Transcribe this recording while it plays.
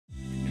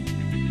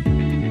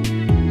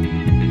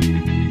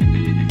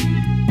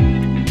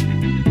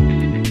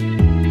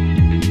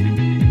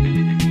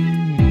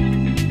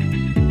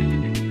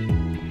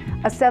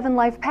7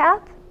 Life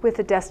Path with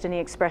the Destiny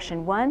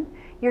Expression 1.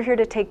 You're here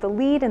to take the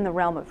lead in the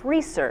realm of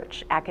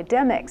research,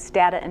 academics,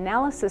 data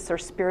analysis, or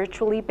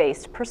spiritually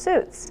based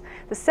pursuits.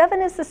 The 7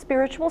 is the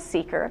spiritual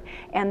seeker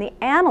and the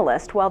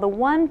analyst, while the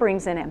 1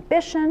 brings in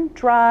ambition,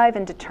 drive,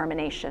 and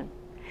determination.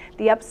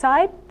 The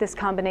upside, this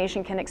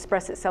combination can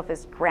express itself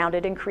as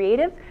grounded and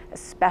creative, a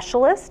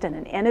specialist and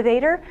an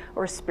innovator,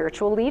 or a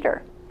spiritual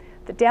leader.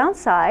 The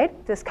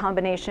downside, this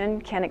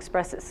combination can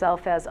express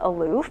itself as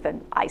aloof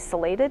and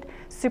isolated,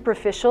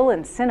 superficial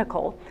and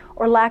cynical,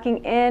 or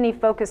lacking any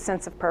focused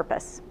sense of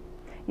purpose.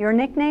 Your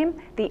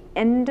nickname, the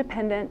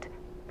Independent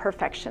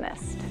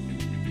Perfectionist.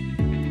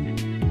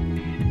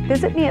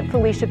 Visit me at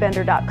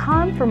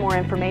FeliciaBender.com for more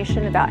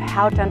information about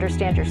how to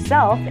understand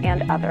yourself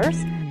and others,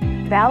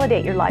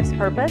 validate your life's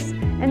purpose,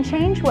 and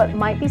change what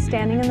might be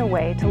standing in the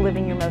way to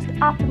living your most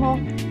optimal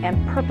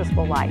and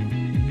purposeful life.